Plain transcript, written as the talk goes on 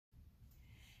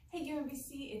Hey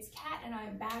UMBC, it's Kat and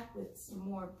I'm back with some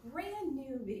more brand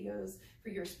new videos for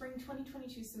your spring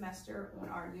 2022 semester on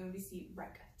our UMBC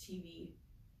Rec TV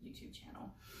YouTube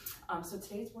channel. So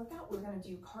today's workout, we're gonna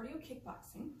do cardio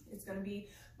kickboxing. It's gonna be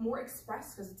more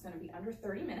express because it's gonna be under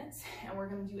 30 minutes and we're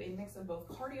gonna do a mix of both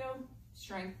cardio,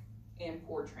 strength, and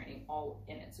core training all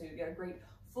in it. So you get a great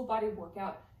full body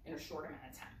workout in a short amount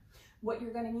of time. What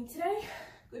you're gonna need today,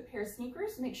 good pair of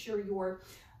sneakers. Make sure your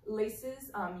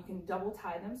laces, you can double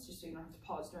tie them just so you don't have to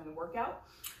pause during the workout.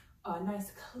 A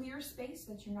nice clear space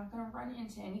that you're not going to run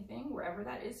into anything, wherever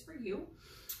that is for you.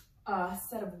 A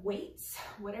set of weights,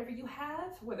 whatever you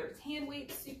have, whether it's hand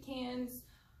weights, soup cans,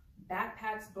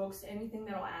 backpacks, books, anything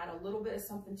that'll add a little bit of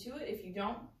something to it. If you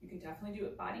don't, you can definitely do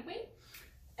it body weight.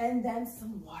 And then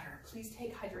some water. Please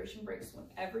take hydration breaks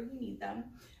whenever you need them.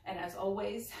 And as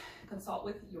always, consult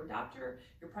with your doctor,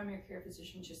 your primary care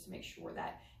physician, just to make sure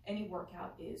that any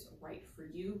workout is right for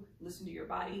you. Listen to your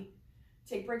body.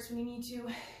 Take breaks when you need to.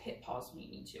 Hit pause when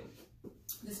you need to.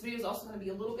 This video is also going to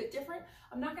be a little bit different.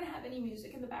 I'm not going to have any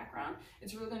music in the background.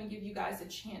 It's really going to give you guys a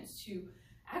chance to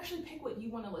actually pick what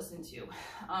you want to listen to.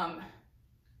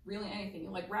 Really anything. You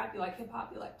like rap, you like hip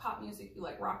hop, you like pop music, you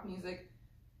like rock music.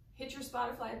 Hit your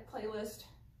Spotify playlist,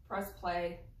 press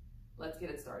play, let's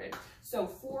get it started. So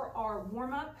for our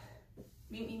warm-up,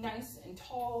 make me nice and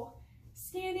tall,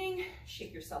 standing,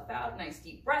 shake yourself out, nice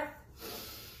deep breath,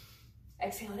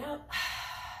 exhale it out,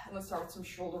 and let's start with some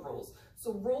shoulder rolls.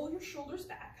 So roll your shoulders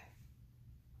back,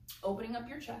 opening up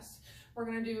your chest. We're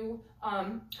gonna do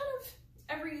kind of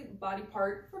every body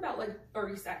part for about like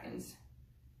 30 seconds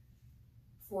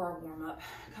for our warm-up,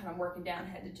 kind of working down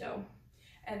head to toe.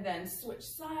 And then switch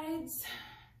sides,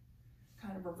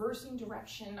 kind of reversing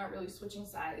direction, not really switching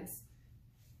sides.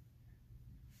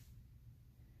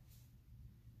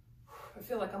 I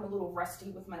feel like I'm a little rusty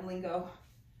with my lingo,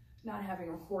 not having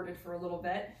recorded for a little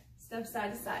bit. Step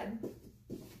side to side.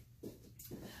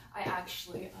 I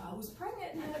actually was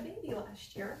pregnant and had a baby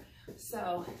last year,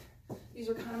 so these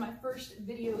are kind of my first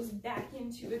videos back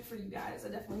into it for you guys. I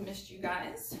definitely missed you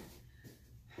guys.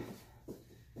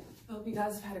 I hope you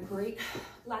guys have had a great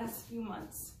last few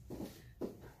months.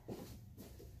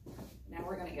 Now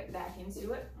we're gonna get back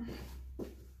into it.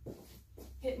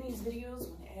 Hitting these videos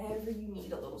whenever you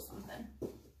need a little something.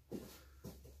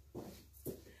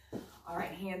 All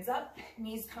right, hands up,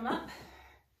 knees come up.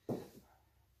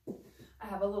 I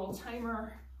have a little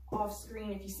timer off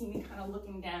screen. If you see me kind of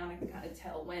looking down, I can kind of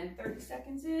tell when 30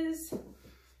 seconds is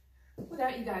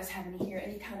without you guys having to hear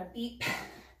any kind of beep,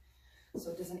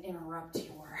 so it doesn't interrupt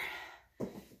your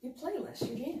playlist,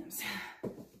 your jams,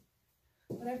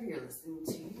 whatever you're listening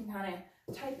to. You can kind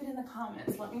of type it in the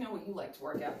comments. Let me know what you like to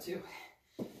work out to.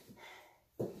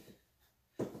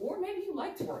 Or maybe you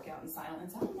like to work out in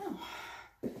silence. I don't know.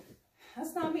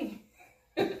 That's not me.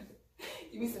 Give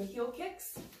me some heel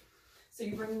kicks. So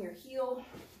you bring your heel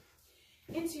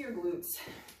into your glutes,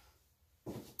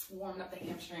 warming up the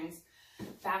hamstrings,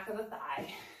 back of the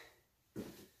thigh.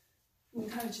 You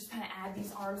can just add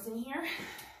these arms in here.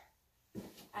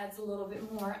 Adds a little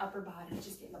bit more upper body,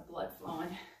 just getting the blood flowing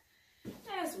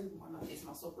as we warm up these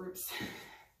muscle groups.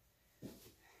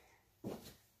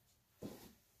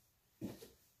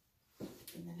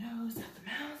 In the nose, out the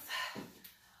mouth.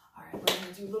 All right, we're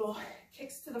gonna do little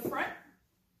kicks to the front.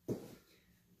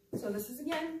 So this is,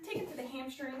 again, taken to the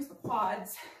hamstrings, the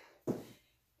quads,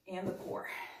 and the core.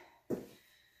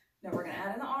 Now we're gonna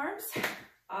add in the arms.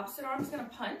 Opposite arm's gonna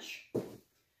punch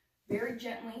very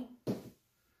gently.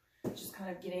 Just kind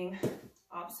of getting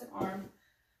opposite arm,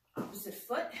 opposite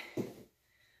foot,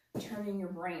 turning your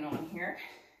brain on here,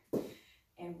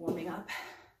 and warming up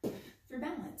through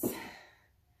balance.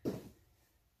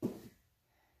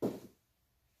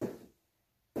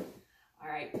 All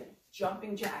right,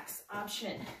 jumping jacks,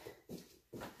 option.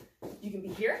 You can be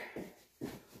here,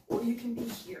 or you can be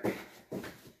here.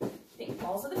 Think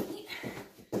balls of the feet,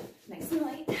 nice and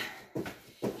light.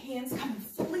 Hands coming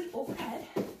fully overhead.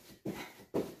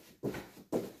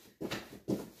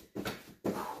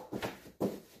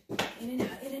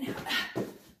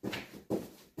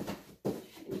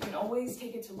 Always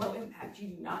take it to low impact. You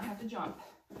do not have to jump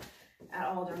at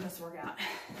all during this workout.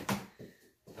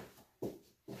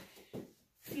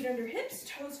 Feet under hips,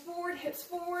 toes forward, hips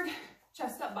forward,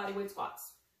 chest up, body weight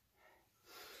squats.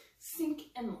 Sink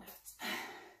and lift.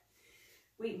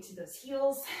 Wait into those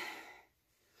heels.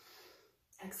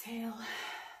 Exhale.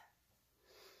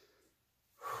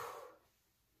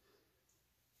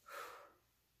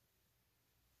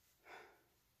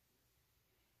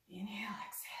 Inhale,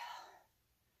 exhale.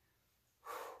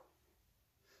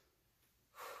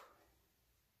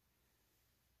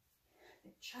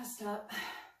 Chest up,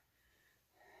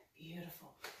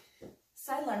 Beautiful.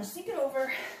 Side lunge, sink it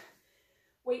over.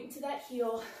 Weight into that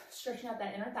heel, stretching out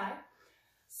that inner thigh.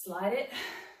 Slide it.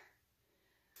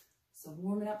 So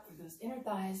warming up for those inner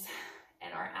thighs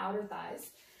and our outer thighs.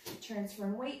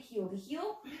 Transferring weight, heel to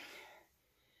heel.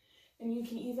 And you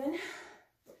can even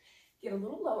get a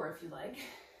little lower if you like.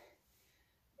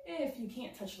 If you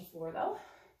can't touch the floor though,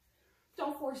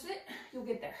 don't force it. You'll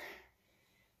get there.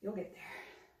 You'll get there.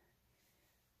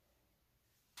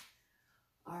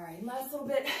 All right, last little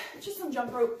bit, just some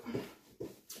jump rope.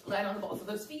 Land on the balls of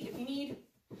those feet if you need.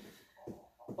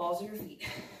 Balls of your feet.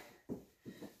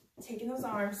 Taking those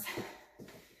arms,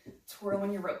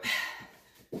 twirling your rope.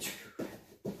 You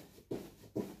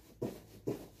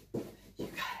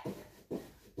got it.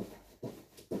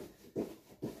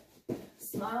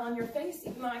 Smile on your face,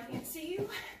 even though I can't see you.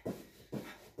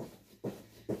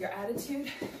 Your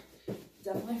attitude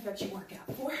definitely affects your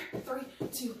workout. 4, 3,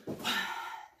 2, 1.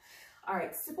 All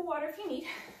right, sip of water if you need.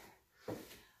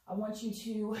 I want you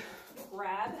to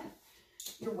grab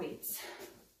your weights.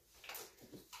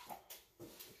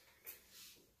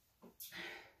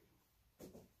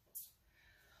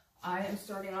 I am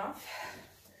starting off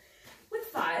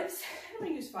with 5s. I'm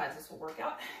going to use 5s this whole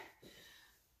workout.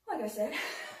 Like I said,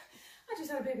 I just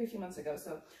had a baby a few months ago,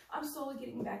 so I'm slowly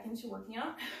getting back into working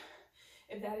out.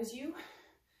 If that is you,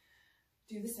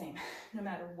 do the same, no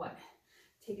matter what.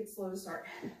 Take it slow to start.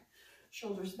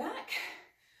 Shoulders back,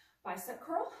 bicep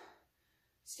curl,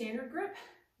 standard grip,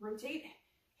 rotate,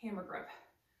 hammer grip.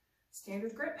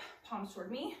 Standard grip, palms toward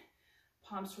me,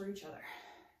 palms toward each other.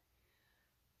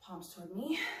 Palms toward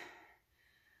me,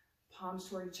 palms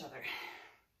toward each other.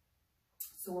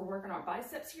 So we're working our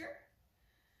biceps here.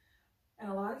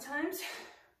 And a lot of times,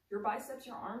 your biceps,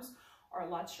 your arms are a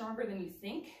lot stronger than you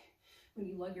think when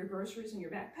you lug your groceries in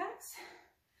your backpacks.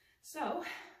 So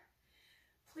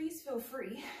please feel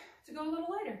free to go a little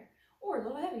lighter or a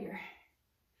little heavier.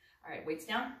 All right, weights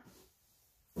down.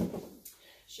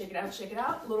 Shake it out, shake it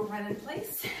out. A little run in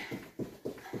place.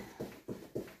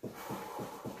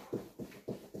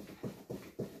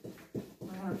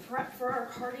 We're gonna prep for our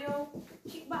cardio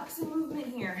kickboxing movement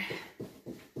here.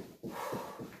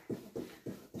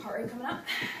 Heart rate coming up.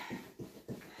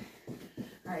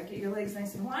 All right, get your legs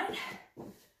nice and wide.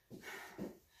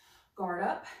 Guard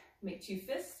up, make 2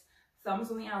 fists, thumbs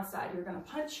on the outside. You're gonna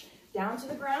punch down to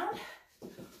the ground,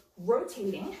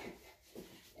 rotating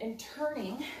and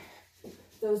turning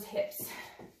those hips.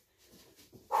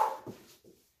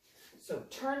 So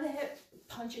turn the hip,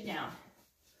 punch it down.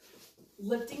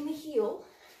 Lifting the heel,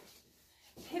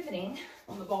 pivoting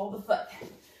on the ball of the foot.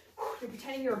 You're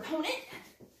pretending your opponent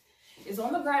is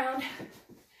on the ground,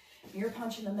 and you're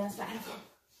punching the mess out of them.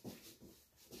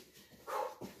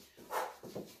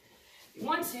 If you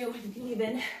want to, you can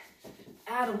even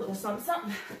add a little something,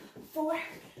 something. 4,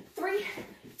 3,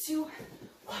 2,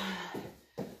 1.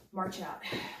 March out.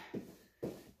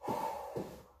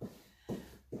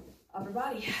 Upper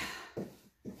body.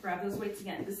 Grab those weights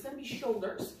again. This is going to be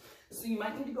shoulders, so you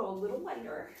might need to go a little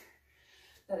lighter.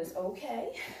 That is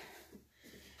okay.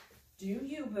 Do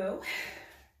you, boo.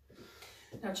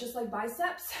 Now, just like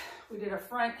biceps, we did a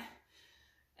front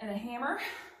and a hammer.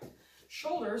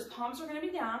 Shoulders, palms are going to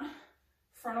be down.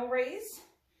 Frontal raise,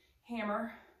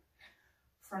 hammer,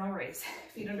 frontal raise.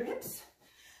 Feet under hips.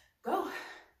 Go.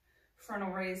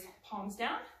 Frontal raise, palms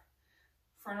down.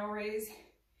 Frontal raise,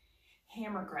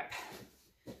 hammer grip.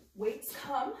 Weights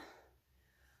come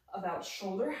about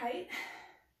shoulder height.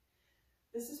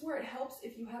 This is where it helps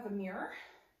if you have a mirror.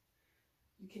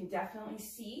 You can definitely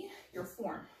see your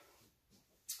form.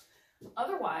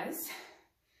 Otherwise,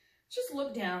 just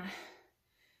look down.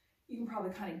 You can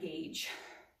probably kind of gauge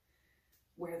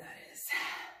where that is.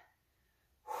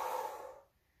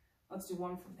 Let's do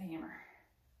one from the hammer.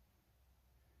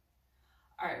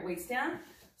 All right, weights down,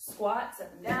 squats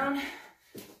up and down,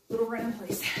 little run in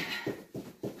place.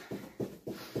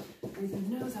 Breathe in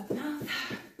the nose, out the mouth.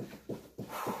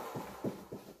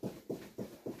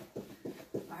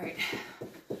 All right,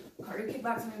 cardio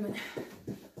kickboxing movement.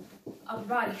 Upper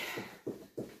body,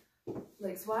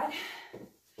 legs wide.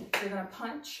 You're gonna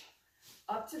punch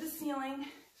up to the ceiling,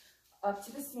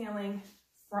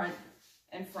 front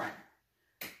and front.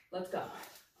 Let's go.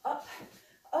 Up,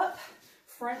 up,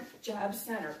 front, jab,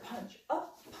 center, punch,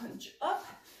 up,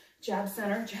 jab,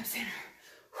 center, jab, center.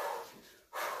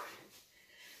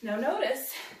 Now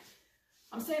notice,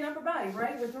 I'm saying upper body,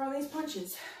 right? We're throwing these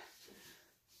punches.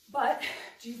 But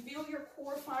do you feel your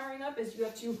core firing up as you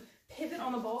have to pivot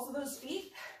on the balls of those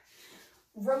feet?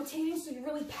 Rotating so you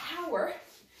really power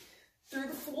through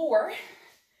the floor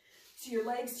to your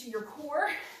legs, to your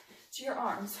core, to your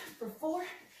arms. For 4,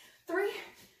 3,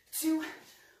 2,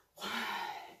 1.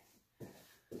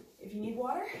 If you need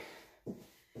water,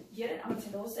 get it. I'm gonna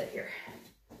take a little sip here.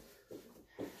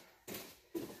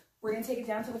 We're gonna take it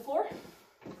down to the floor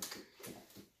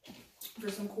for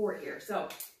some core here. So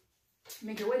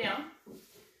make your way down.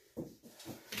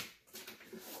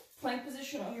 Plank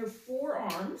position on your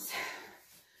forearms.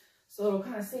 So it'll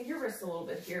kind of save your wrist a little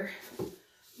bit here.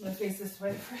 I'm gonna face this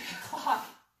way for the clock.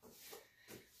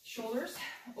 Shoulders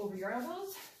over your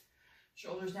elbows.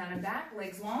 Shoulders down and back,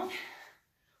 legs long.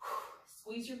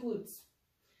 Squeeze your glutes.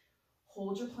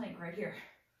 Hold your plank right here.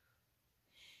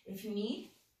 If you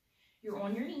need, you're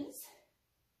on your knees.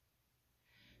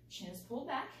 Chin is pulled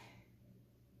back.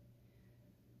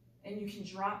 And you can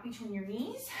drop between your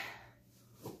knees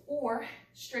or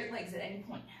straight legs at any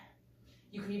point.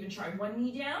 You can even try one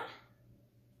knee down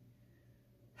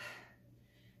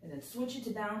and then switch it to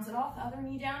balance it off. The other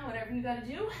knee down, whatever you gotta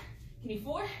do. Give me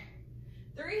 4,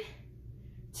 3,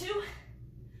 2,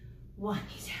 1. Knee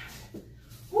down.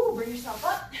 Woo, bring yourself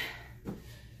up.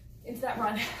 Into that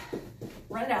run.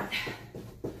 Run it out.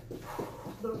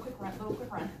 Little quick run, little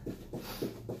quick run.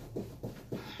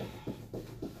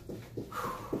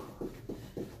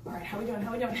 All right, how we doing,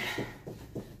 how we doing?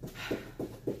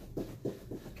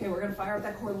 Okay, we're gonna fire up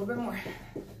that core a little bit more.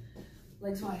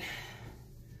 Legs wide.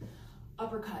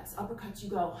 Uppercuts, uppercuts, you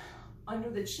go. Under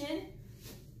the chin,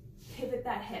 pivot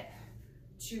that hip.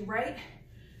 To right,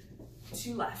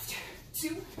 to left.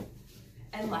 To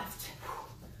and left.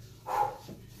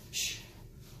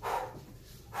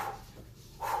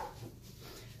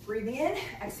 Breathing in,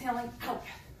 exhaling out.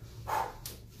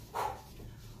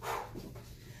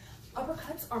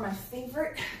 Uppercuts are my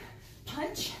favorite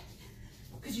punch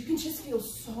because you can just feel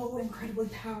so incredibly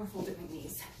powerful doing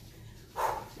these.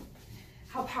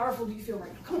 How powerful do you feel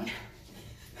right now? Come on.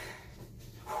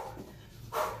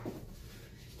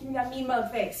 Give me that mean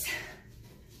mug face.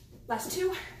 Last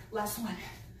 2, last 1.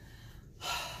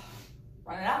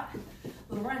 Run it out.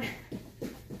 Little run.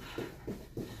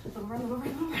 Little run, little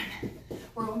run, little run.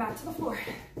 We're going back to the floor.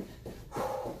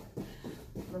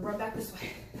 We're gonna run back this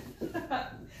way.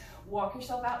 Walk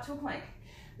yourself out to a plank.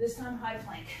 This time, high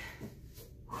plank.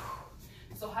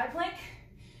 So high plank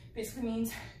basically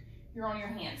means you're on your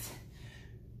hands.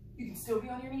 You can still be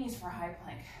on your knees for a high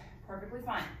plank. Perfectly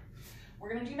fine.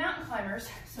 We're gonna do mountain climbers.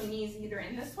 So knees either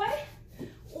in this way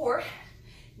or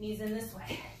knees in this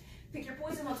way. Pick your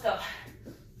poison, let's go.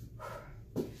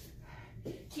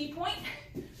 Key point,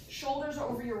 shoulders are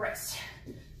over your wrist.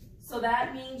 So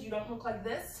that means you don't look like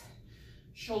this.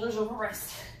 Shoulders over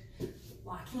wrist.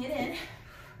 Locking it in.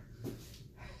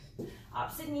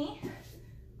 Opposite knee,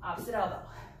 opposite elbow.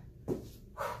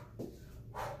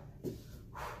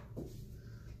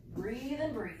 Breathe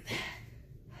and breathe.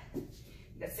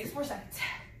 You got 6 more seconds.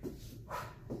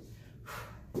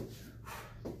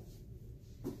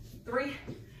 3,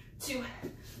 2, 1.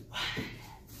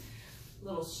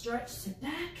 Little stretch, sit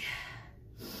back.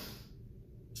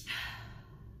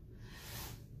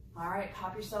 All right,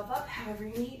 pop yourself up however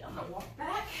you need. I'm gonna walk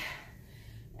back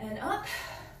and up.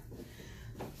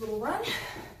 Little run.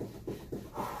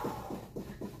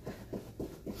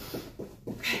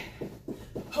 Okay,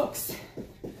 hooks.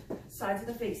 Sides of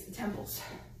the face, the temples.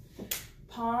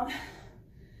 Palm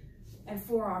and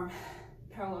forearm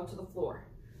parallel to the floor.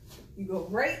 You go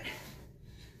right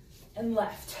and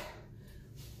left.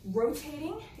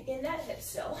 Rotating in that hip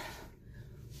still.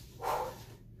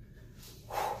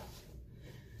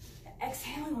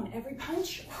 Exhaling on every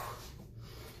punch.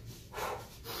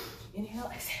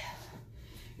 Inhale, exhale.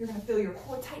 You're gonna feel your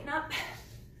core tighten up.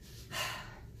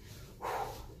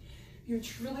 You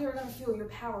truly are gonna feel your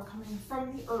power coming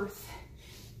from the earth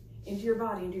into your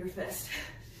body, into your fist.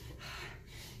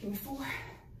 Give me 4,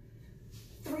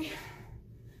 3,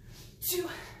 2,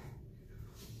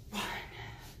 1.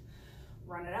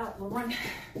 Run it out, little run.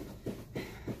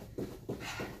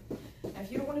 Now,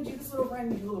 if you don't want to do this little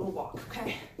run, you do a little walk,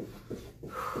 okay?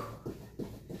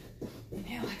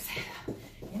 Inhale, exhale.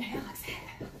 Inhale,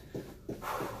 exhale.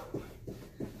 All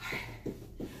right.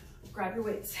 Grab your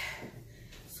weights.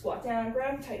 Squat down,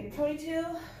 grab, tighten your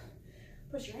ponytail.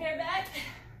 Push your hair back.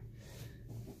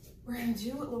 We're gonna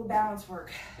do a little balance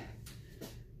work.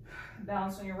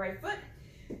 Balance on your right foot.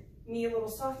 Knee a little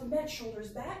soft and bent, shoulders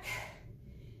back.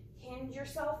 Hinge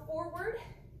yourself forward.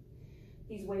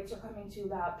 These weights are coming to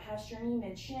about past your knee,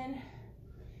 mid-chin.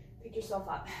 Pick yourself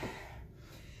up.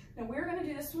 Now we're gonna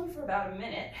do this one for about a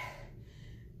minute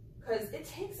because it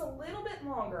takes a little bit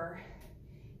longer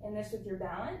in this with your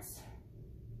balance.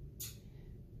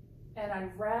 And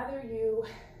I'd rather you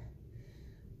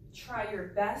try your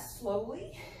best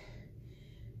slowly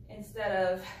instead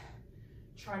of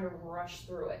trying to rush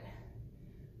through it.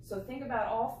 So think about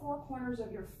all 4 corners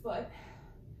of your foot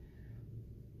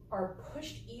are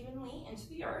pushed evenly into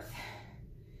the earth.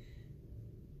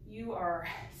 You are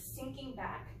sinking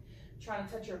back, trying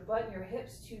to touch your butt and your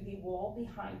hips to the wall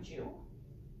behind you.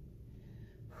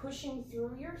 Pushing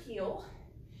through your heel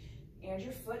and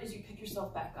your foot as you pick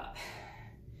yourself back up.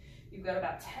 You've got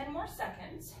about 10 more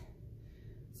seconds,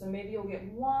 so maybe you'll get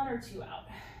 1 or 2 out.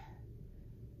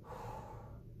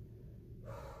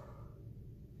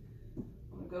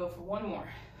 I'm gonna go for 1 more.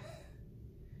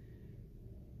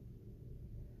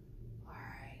 All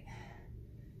right,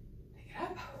 pick it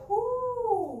up.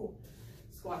 Woo.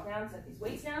 Squat down, set these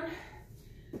weights down,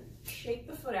 shake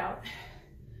the foot out.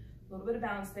 A little bit of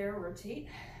balance there, rotate.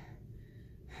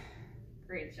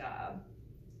 Great job.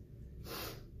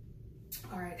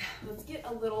 All right, let's get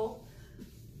a little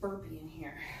burpee in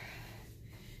here.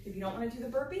 If you don't want to do the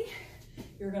burpee,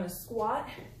 you're gonna squat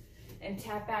and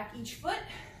tap back each foot.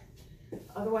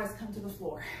 Otherwise, come to the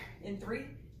floor. In 3,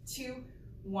 2,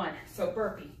 1. So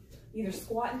burpee. Either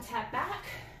squat and tap back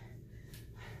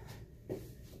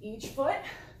each foot,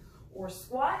 or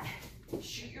squat,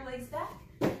 shoot your legs back,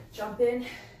 jump in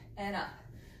and up.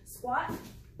 Squat,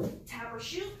 tap or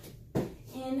shoot,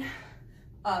 in,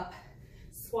 up.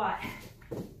 Squat,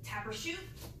 tap or shoot,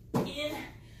 in,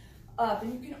 up.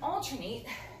 And you can alternate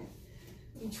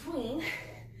between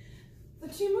the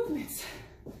 2 movements.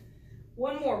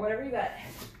 1 more, whatever you got.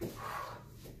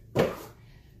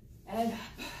 And up.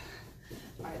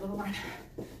 All right, little run.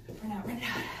 Run out, run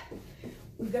out.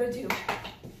 We've got to do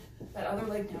that other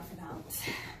leg now for balance.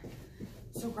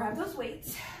 So grab those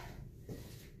weights.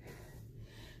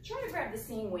 Try to grab the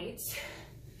same weights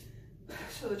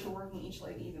so that you're working each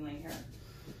leg evenly here.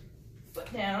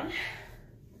 Foot down.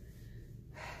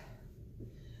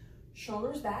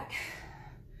 Shoulders back.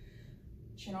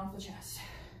 Chin off the chest.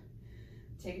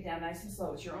 Take it down nice and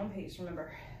slow. It's your own pace,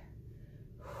 remember.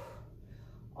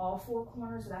 All 4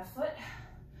 corners of that foot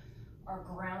are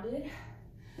grounded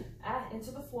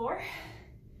into the floor.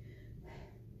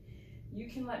 You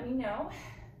can let me know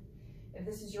if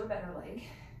this is your better leg.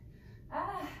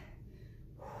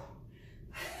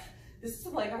 This is a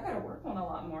leg I gotta work on a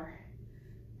lot more.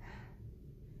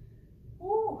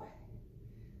 Ooh.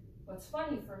 What's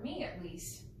funny for me, at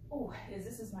least, is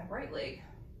this is my right leg.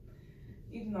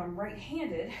 Even though I'm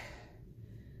right-handed,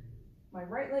 my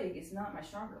right leg is not my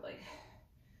stronger leg.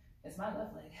 It's my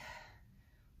left leg.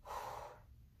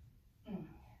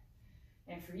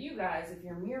 And for you guys, if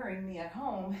you're mirroring me at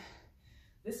home,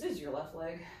 this is your left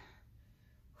leg.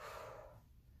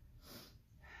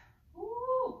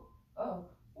 Ooh. Oh.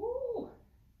 Ooh.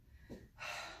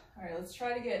 All right, let's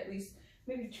try to get at least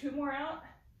maybe 2 more out.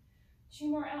 2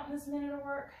 more out in this minute of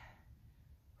work.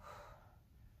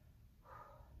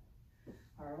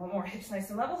 All right, 1 more. Hips nice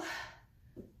and level.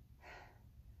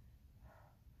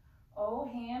 Oh,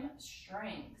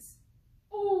 hamstrings.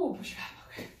 Ooh, push it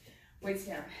up. Okay. Weights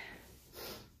down.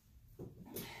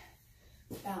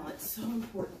 Balance, so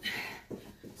important.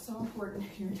 So important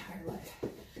in your entire life.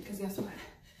 Because guess what?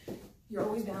 You're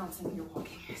always balancing when you're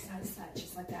walking side to side,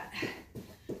 just like that.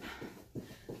 A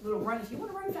little run. If you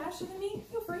want to run faster than me,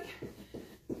 feel free.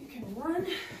 You can run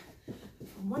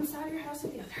from one side of your house to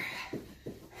the other.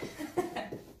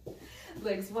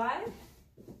 Legs wide.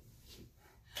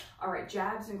 All right,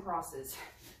 jabs and crosses.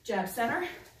 Jab center,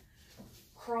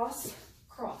 cross,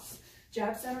 cross.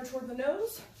 Jab center toward the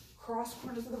nose, cross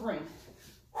corners of the room.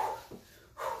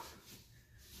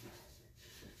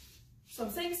 So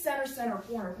I'm saying center, center,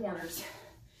 corner, corners.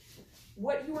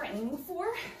 What you are aiming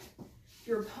for,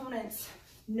 your opponent's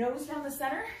nose down the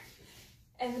center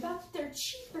and about their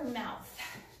cheek or mouth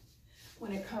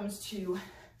when it comes to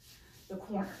the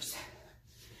corners.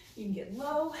 You can get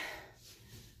low, or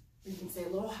you can stay a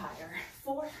little higher.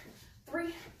 4,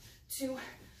 3, 2, 1.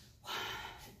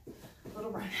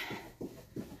 Little run.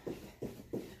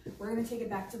 We're gonna take it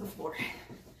back to the floor.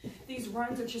 These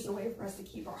runs are just a way for us to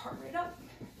keep our heart rate up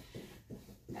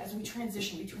as we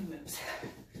transition between moves.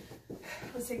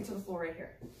 Let's take it to the floor right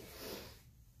here.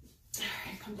 All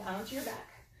right, come down onto your back.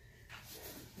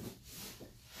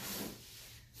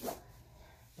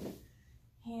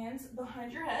 Hands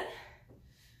behind your head.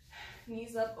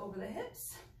 Knees up over the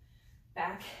hips.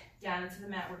 Back down into the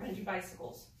mat. We're gonna do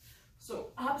bicycles.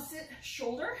 So opposite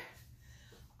shoulder,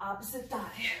 opposite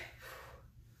thigh.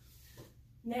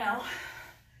 Now,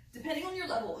 depending on your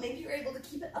level, maybe you're able to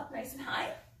keep it up nice and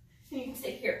high, and you can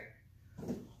stay here.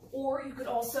 Or you could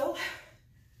also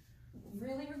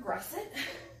really regress it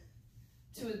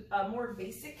to a more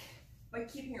basic by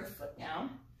keeping your foot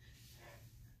down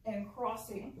and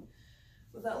crossing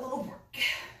with that little work.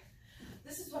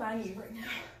 This is what I need right now.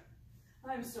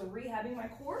 I'm still rehabbing my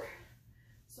core,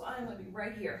 so I'm gonna be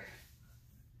right here.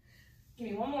 Give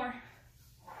me one more.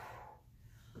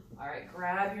 All right,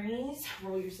 grab your knees,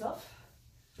 roll yourself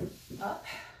up.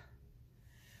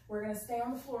 We're gonna stay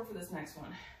on the floor for this next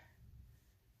one.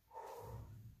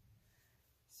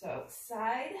 So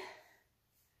side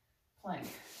plank,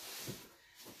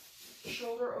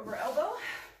 shoulder over elbow.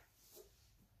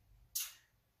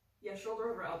 Yeah,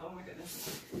 shoulder over elbow, oh my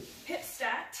goodness. Hip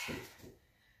stacked,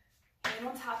 hand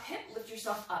on top hip, lift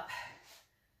yourself up.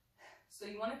 So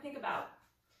you wanna think about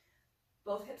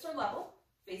both hips are level,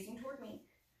 facing toward me,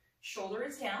 shoulder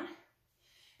is down,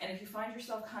 and if you find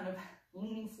yourself kind of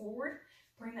leaning forward,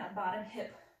 bring that bottom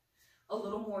hip a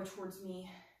little more towards me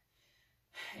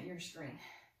and your screen.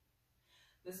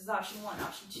 This is option one.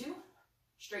 Option two,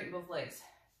 straighten both legs.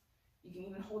 You can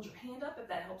even hold your hand up if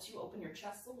that helps you open your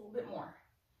chest a little bit more.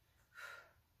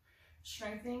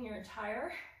 Strengthening your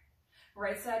entire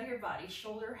right side of your body,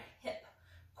 shoulder, hip,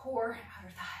 core,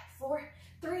 outer thigh. 4,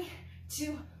 3,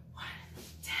 2, 1,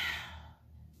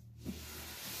 down.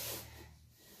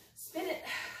 Spin it.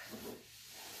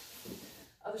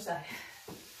 Other side.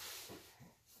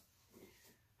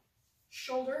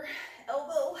 Shoulder,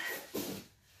 elbow,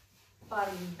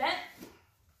 body bent,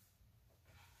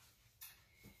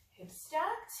 hips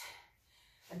stacked,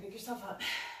 and pick yourself up.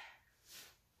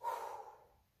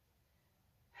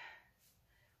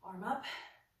 Arm up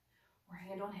or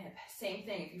hand on hip. Same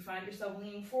thing. If you find yourself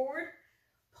leaning forward,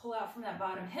 pull out from that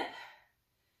bottom hip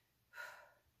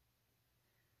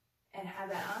and have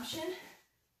that option.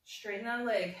 Straighten that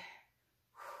leg.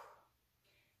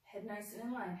 Head nice and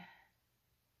in line.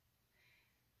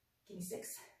 Give me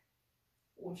 6.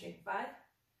 Warm shake. 5,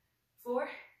 4,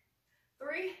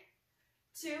 3,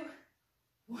 2,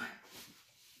 1.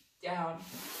 Down.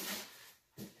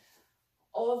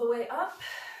 All the way up.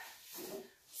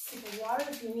 Sip of water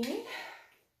if you need.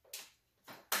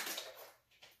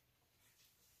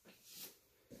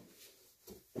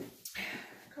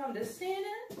 Come to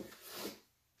standing.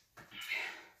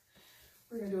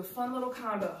 We're gonna do a fun little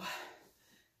combo.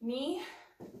 Knee,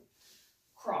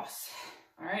 cross.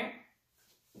 All right.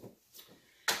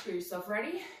 Get yourself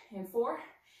ready. In 4,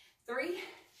 3,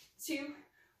 2,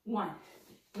 1.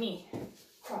 Knee,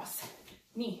 cross,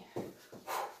 knee,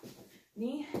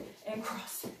 knee, and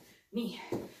cross, knee,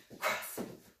 cross.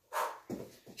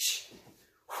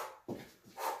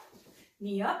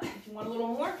 Knee up. If you want a little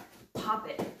more, pop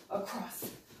it across,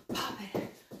 pop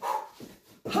it,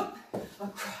 hop,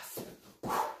 across.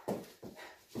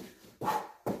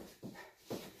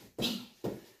 Knee,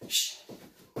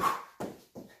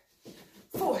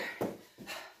 4,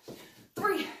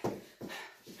 3,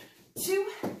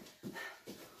 2,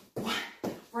 1.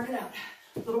 Run it out.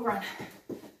 Little run.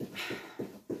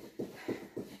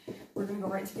 We're gonna go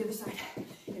right to the other side.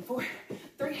 In 4,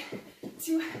 3,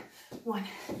 2, 1.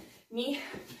 Knee,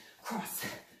 cross.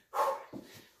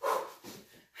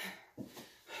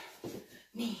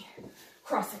 Knee,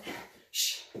 cross it.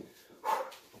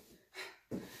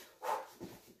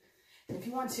 And if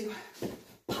you want to,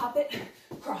 pop it,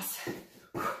 cross.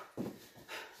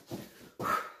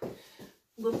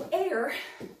 Little air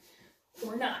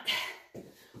or not.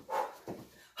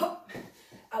 Hop,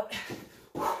 out.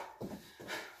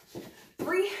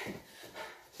 3,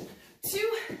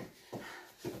 2,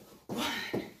 1.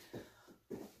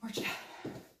 March out.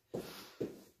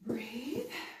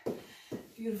 Breathe.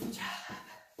 Beautiful job.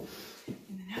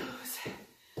 In the nose.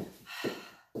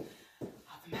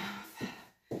 Out the mouth.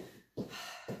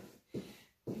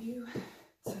 Beautiful.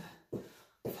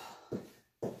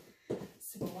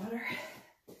 Sip of water.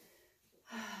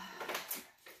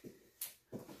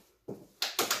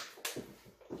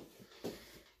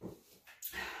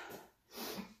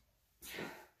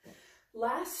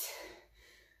 Last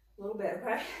little bit,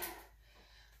 okay?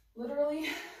 Literally,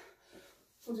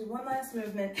 we'll do one last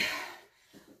movement.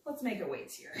 Let's make it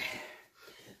weights here,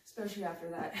 especially after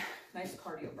that nice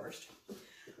cardio burst.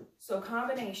 So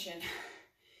combination,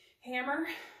 hammer,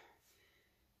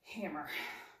 hammer.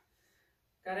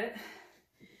 Got it?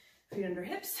 Feet under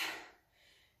hips,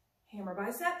 hammer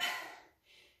bicep,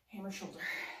 hammer shoulder,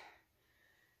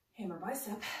 hammer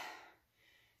bicep,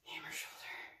 hammer shoulder.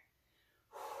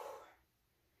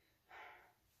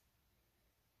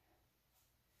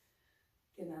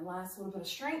 Getting that last little bit of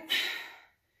strength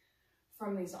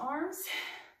from these arms,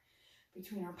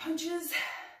 between our punches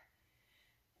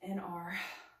and our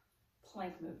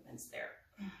plank movements there.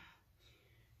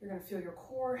 You're gonna feel your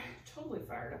core totally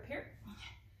fired up here.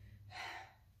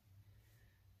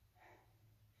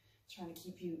 Trying to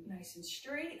keep you nice and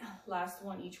straight. Last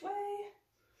one each way.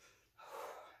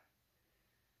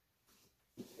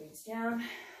 Weights down.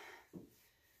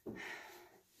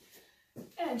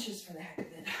 And just for the heck of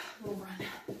it, we'll run.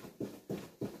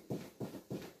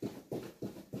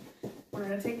 we're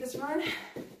gonna take this run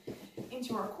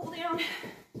into our cool down,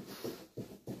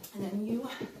 and then you,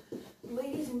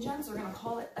 ladies and gents, are gonna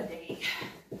call it a day.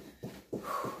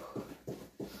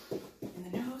 In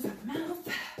the nose, out the mouth.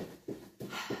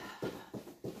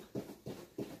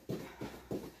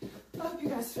 I hope you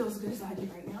guys feel as good as I do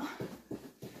right now.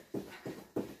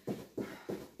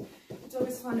 It's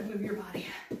always fun to move your body.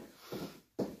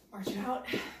 March it out.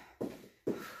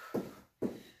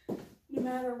 No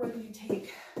matter whether you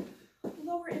take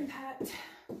lower impact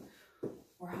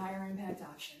or higher impact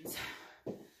options,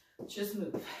 just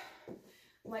move.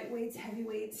 Light weights, heavy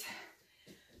weights,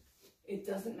 it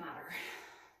doesn't matter.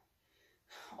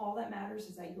 All that matters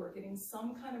is that you are getting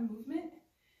some kind of movement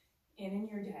in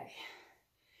your day.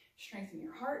 Strengthen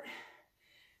your heart,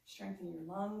 strengthen your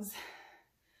lungs,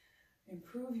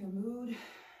 improve your mood.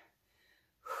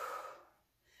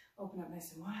 Open up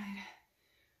nice and wide.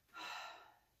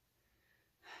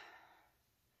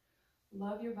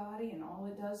 Love your body and all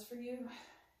it does for you.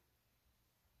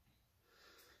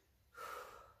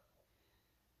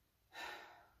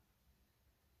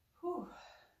 Whew.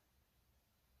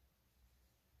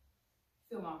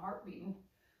 Feel my heart beating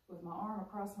with my arm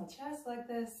across my chest like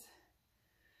this.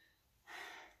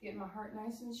 Get my heart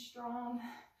nice and strong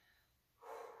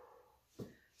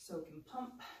so it can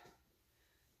pump.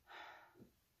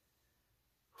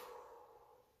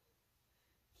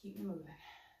 Keep moving.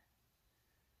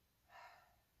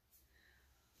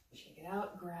 Shake it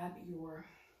out. Grab your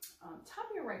top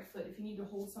of your right foot. If you need to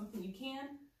hold something, you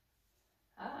can.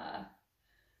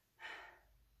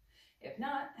 If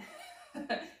not,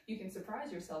 you can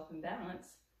surprise yourself in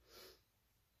balance.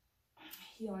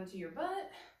 Heel into your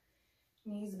butt.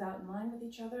 Knees about in line with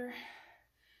each other.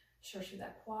 Stretch through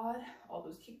that quad. All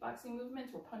those kickboxing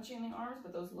movements, we're punching the arms,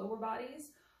 but those lower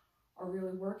bodies are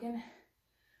really working.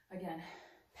 Again,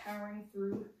 powering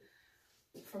through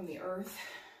from the earth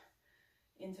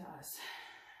into us.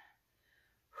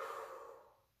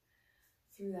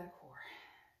 Through that core.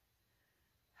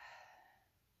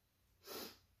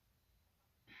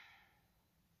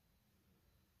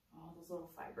 All those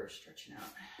little fibers stretching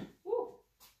out. Woo!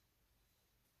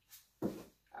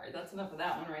 All right, that's enough of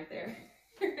that one right there.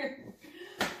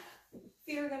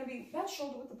 Feet are going to be about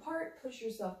shoulder width apart. Push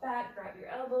yourself back. Grab your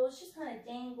elbows. Just kind of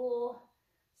dangle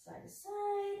side to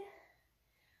side.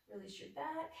 Release your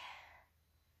back.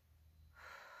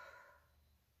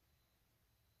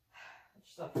 Let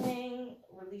yourself hang.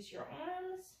 Release your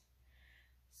arms.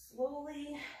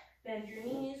 Slowly bend your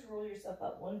knees. Roll yourself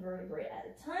up one vertebrae at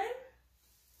a time.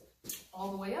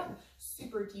 All the way up.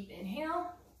 Super deep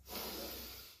inhale.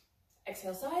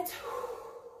 Exhale sides.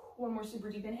 One more super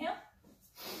deep inhale.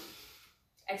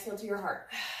 Exhale to your heart.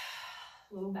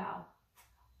 Little bow.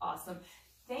 Awesome.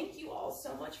 Thank you all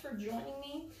so much for joining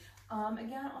me.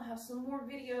 Again, I'll have some more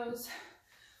videos.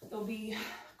 They'll be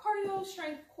cardio,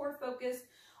 strength, core focus,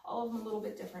 all of them a little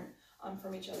bit different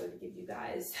from each other to give you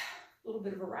guys a little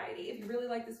bit of variety. If you really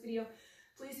like this video,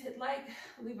 please hit like,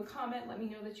 leave a comment, let me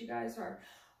know that you guys are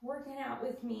working out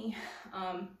with me.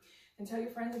 And tell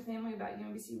your friends and family about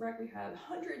UMBC Rec. We have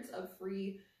hundreds of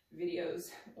free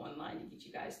videos online to get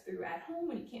you guys through at home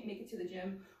when you can't make it to the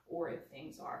gym or if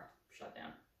things are shut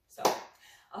down. So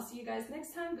I'll see you guys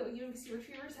next time. Go UMBC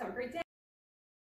Retrievers. Have a great day.